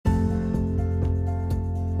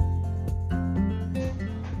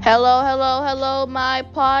Hello, hello, hello, my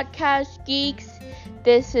podcast geeks.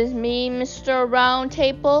 This is me, Mr.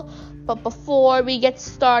 Roundtable. But before we get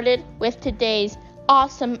started with today's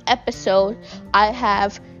awesome episode, I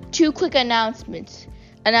have two quick announcements.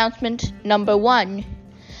 Announcement number one.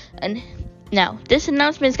 And now, this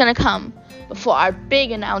announcement is going to come before our big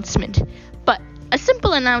announcement. But a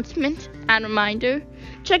simple announcement and reminder,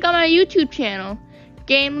 check out my YouTube channel,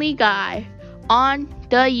 Gamely Guy, on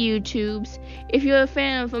the YouTubes. If you're a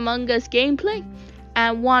fan of Among Us gameplay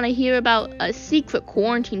and want to hear about a secret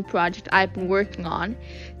quarantine project I've been working on,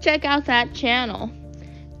 check out that channel.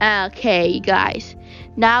 Okay, guys,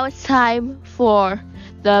 now it's time for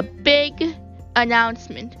the big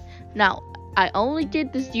announcement. Now, I only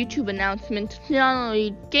did this YouTube announcement to not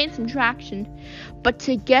only gain some traction, but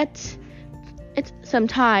to get it some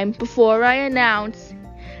time before I announce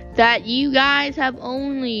that you guys have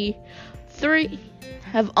only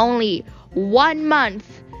 1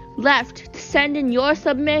 month left to send in your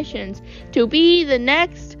submissions to be the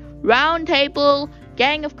next Roundtable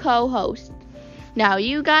Gang of Co-hosts. Now,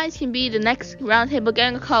 you guys can be the next Roundtable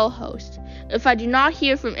Gang of Co-hosts. If I do not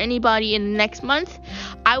hear from anybody in the next month,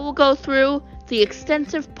 I will go through the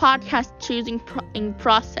extensive podcast choosing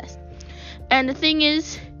process. And the thing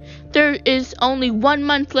is, there is only 1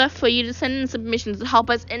 month left for you to send in submissions to help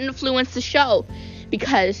us influence the show,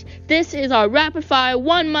 because this is our rapid fire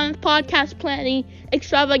 1 month podcast planning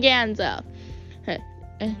extravaganza.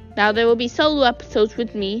 Now, there will be solo episodes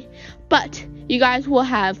with me, but you guys will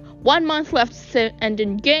have 1 month left to send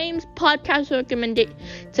in games, podcast recommendations,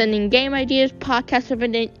 sending game ideas, podcast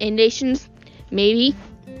recommendations, maybe.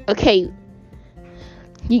 Okay,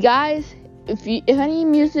 you guys, if any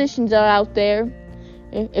musicians are out there,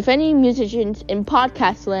 if any musicians in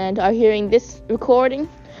podcast land are hearing this recording,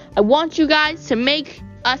 I want you guys to make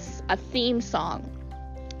us a theme song.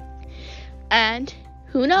 And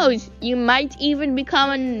who knows, you might even become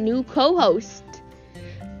a new co-host.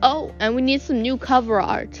 Oh, and we need some new cover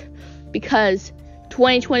art, because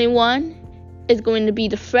 2021 is going to be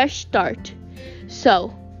the fresh start.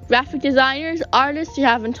 So, graphic designers, artists, you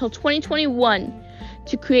have until 2021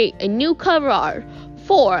 to create a new cover art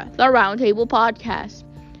for the Roundtable podcast.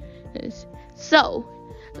 So,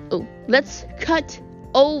 let's cut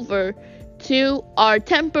over to our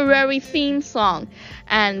temporary theme song,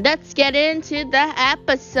 and let's get into the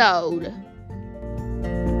episode.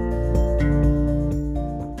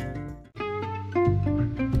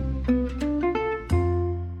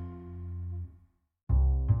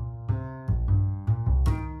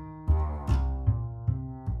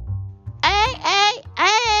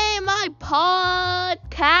 Hey, my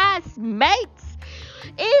podcast mates,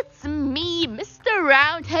 it's me, Mr.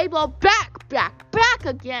 Roundtable, back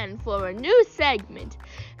again for a new segment.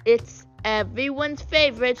 It's everyone's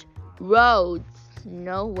favorite Roads to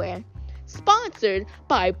Nowhere, sponsored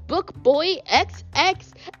by Bookboy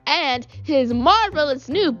XX and his marvelous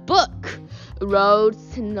new book,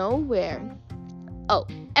 Roads to Nowhere. Oh,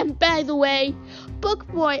 and by the way,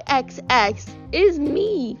 Bookboy XX is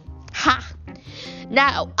me. Ha!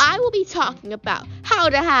 Now, I will be talking about how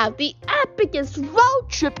to have the epicest road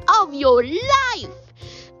trip of your life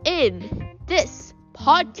in this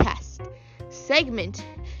podcast segment.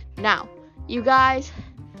 Now, you guys,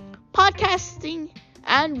 podcasting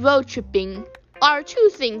and road tripping are two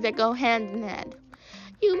things that go hand in hand.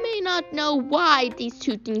 You may not know why these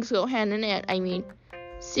two things go hand in hand. I mean,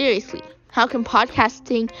 seriously, how can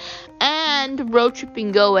podcasting and road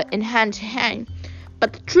tripping go in hand to hand?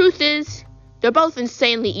 But the truth is, they're both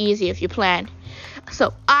insanely easy if you plan.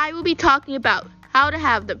 So I will be talking about how to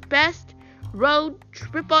have the best road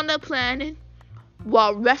trip on the planet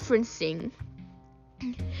while referencing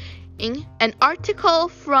an article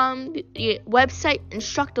from the website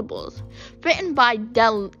Instructables, written by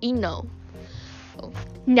Del Eno.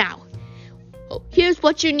 Now, here's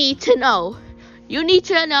what you need to know. You need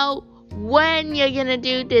to know when you're gonna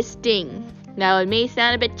do this thing. Now, it may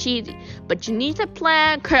sound a bit cheesy, but you need to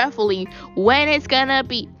plan carefully when it's gonna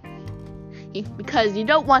be, because you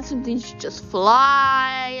don't want something to just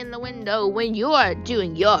fly in the window when you're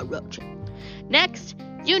doing your road trip. Next,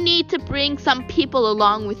 you need to bring some people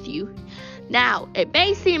along with you. Now, it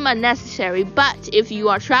may seem unnecessary, but if you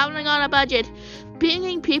are traveling on a budget,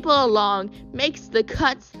 bringing people along makes the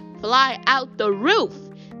cuts fly out the roof,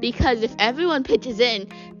 because if everyone pitches in,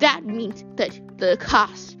 that means that the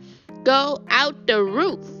costs go out the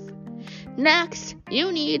roof. Next,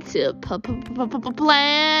 you need to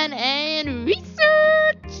plan and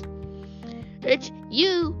research.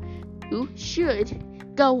 You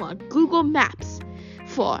should go on Google Maps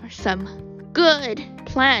for some good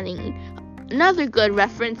planning Another good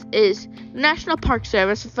reference is the National Park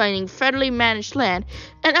Service for finding federally managed land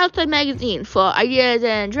and Outside Magazine for ideas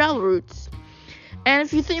and travel routes. And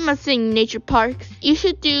if you think about seeing nature parks, you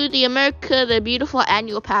should do the America the Beautiful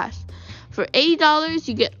annual pass. For $80,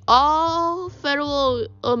 you get all federal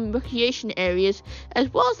recreation areas,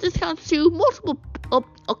 as well as discounts to multiple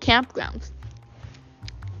campgrounds.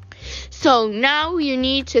 So now you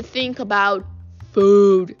need to think about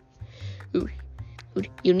food.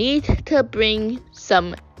 You need to bring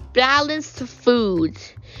some balanced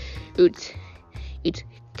foods.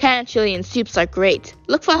 Canned chili and soups are great.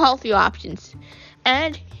 Look for healthier options.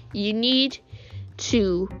 And you need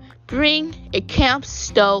to bring a camp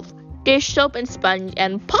stove, dish soap and sponge,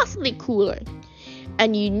 and possibly cooler.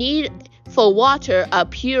 And you need for water a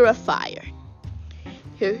purifier.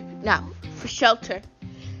 Now, for shelter.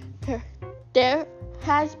 There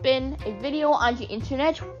has been a video on the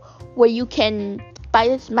internet where you can buy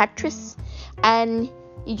this mattress and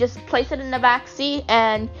you just place it in the back seat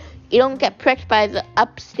and you don't get pricked by the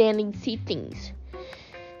upstanding seat things.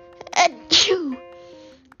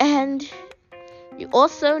 And you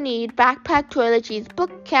also need backpack, toiletries,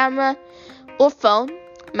 book, camera, or phone,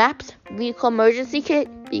 maps, vehicle emergency kit,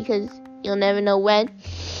 because you'll never know when,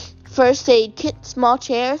 first aid kit, small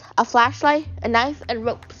chairs, a flashlight, a knife, and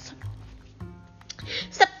ropes.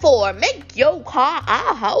 Step 4. Make your car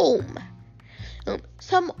a home.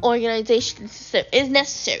 Some organization system is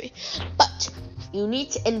necessary, but you need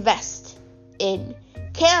to invest in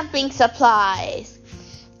camping supplies,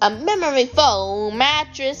 a memory foam,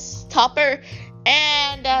 mattress, topper,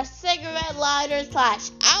 and a cigarette lighter /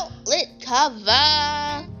 outlet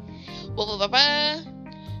cover.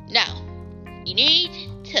 Now, you need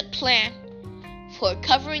to plan for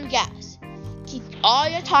covering gas. Keep all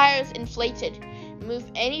your tires inflated. Remove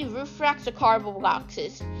any roof racks or cardboard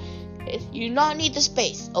boxes. If you do not need the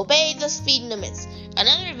space, obey the speed limits.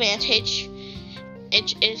 Another advantage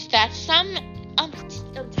is that some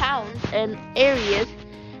towns and areas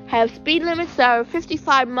have speed limits that are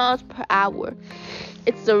 55 miles per hour.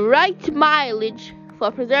 It's the right mileage for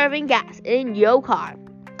preserving gas in your car.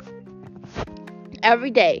 Every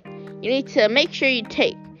day, you need to make sure you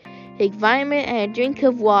take vitamin and a drink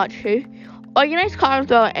of water. Organize car and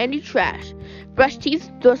throw out any trash. Brush teeth,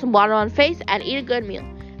 throw some water on face, and eat a good meal.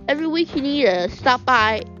 Every week you need to stop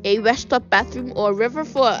by a restaurant, bathroom, or river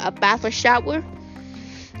for a bath or shower.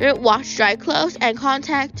 Wash dry clothes and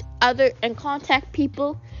contact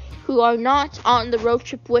people who are not on the road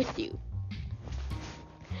trip with you.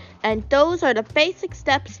 And those are the basic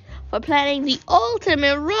steps for planning the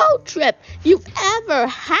ultimate road trip you've ever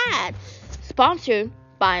had. Sponsored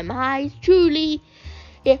by my truly,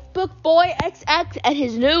 Book Boy XX and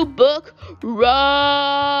his new book,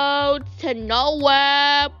 Road to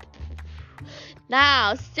Nowhere.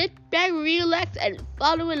 Now, sit back, relax, and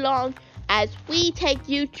follow along as we take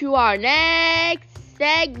you to our next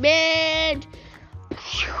segment.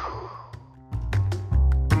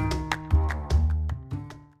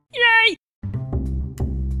 Yay!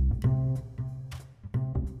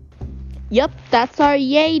 Yup, that's our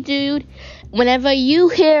yay dude. Whenever you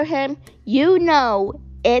hear him, you know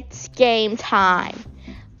it's game time.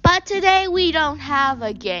 But today we don't have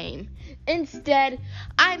a game. Instead,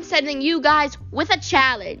 I'm sending you guys with a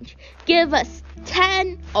challenge. Give us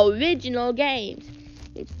 10 original games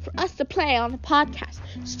for us to play on the podcast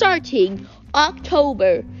starting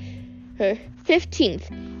October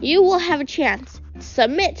 15th. You will have a chance to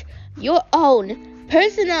submit your own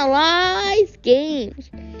personalized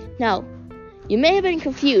games. Now, you may have been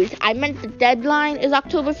confused. I meant the deadline is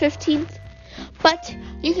October 15th. But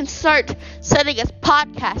you can start sending us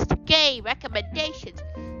podcast game recommendations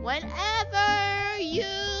whenever you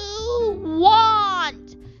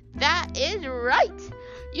want. That is right.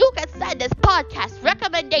 You can send us podcast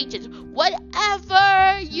recommendations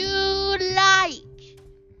whenever you like.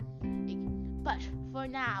 But for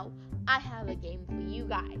now, I have a game for you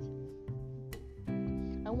guys.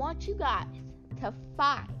 I want you guys to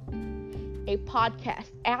find a podcast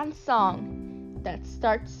and song that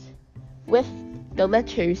starts with the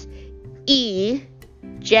letters E,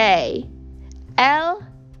 J, L,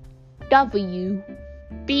 W,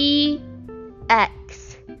 B,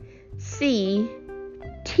 X, C,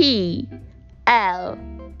 T, L,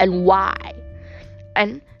 and Y.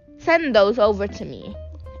 And send those over to me.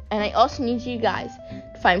 And I also need you guys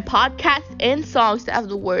to find podcasts and songs that have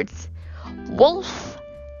the words wolf,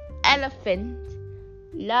 elephant,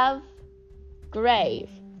 love, grave,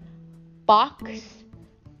 box,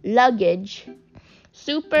 luggage,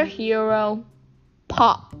 superhero,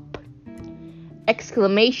 pop,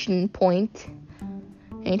 exclamation point,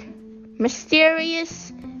 and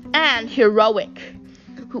mysterious, and and heroic.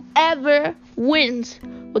 Whoever wins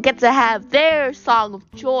will get to have their song of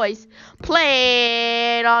choice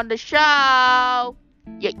played on the show.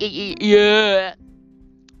 Yeah.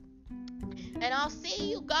 And I'll see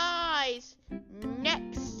you guys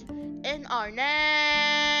next in our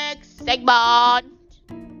next segment.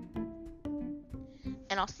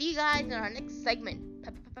 And I'll see you guys in our next segment.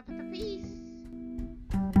 Peace.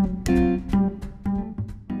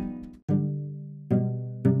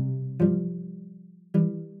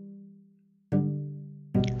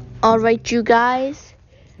 Alright, you guys.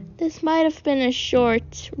 This might have been a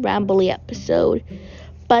short, rambly episode,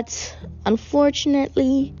 but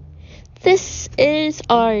unfortunately, this is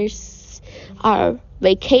our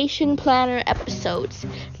vacation planner episodes.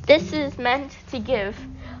 This is meant to give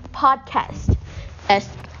podcast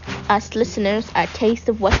as listeners a taste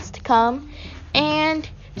of what's to come, and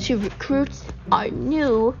to recruit our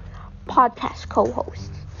new podcast co-hosts.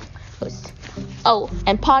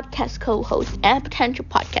 And podcast co-host and potential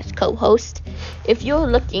podcast co-host. If you're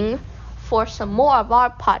looking for some more of our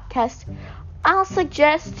podcast, I'll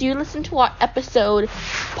suggest you listen to our episode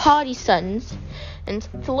Potty Sons, and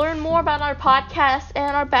to learn more about our podcast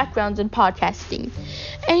and our backgrounds in podcasting.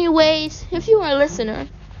 Anyways, if you are a listener,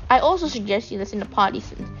 I also suggest you listen to Potty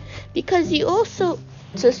Sons, because you also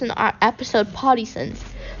listen to our episode Potty Sons,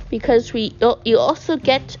 because you also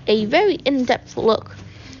get a very in-depth look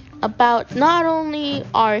about not only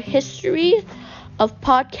our history of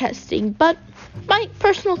podcasting, but my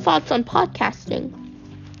personal thoughts on podcasting.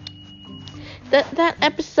 That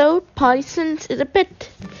episode, Potty Sons, is a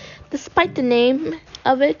bit, despite the name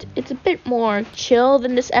of it, it's a bit more chill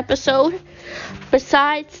than this episode.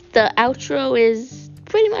 Besides, the outro is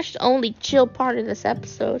pretty much the only chill part of this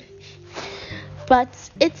episode.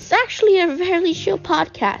 But it's actually a very chill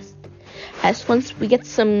podcast, as once we get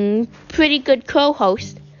some pretty good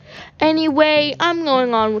co-hosts. Anyway, I'm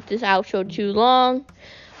going on with this outro too long.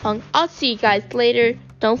 I'll see you guys later.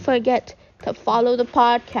 Don't forget to follow the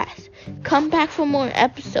podcast. Come back for more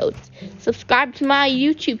episodes. Subscribe to my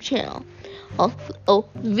YouTube channel.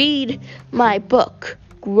 Read my book,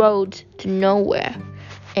 Road to Nowhere.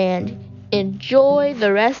 And enjoy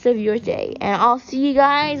the rest of your day. And I'll see you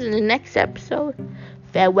guys in the next episode.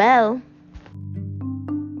 Farewell.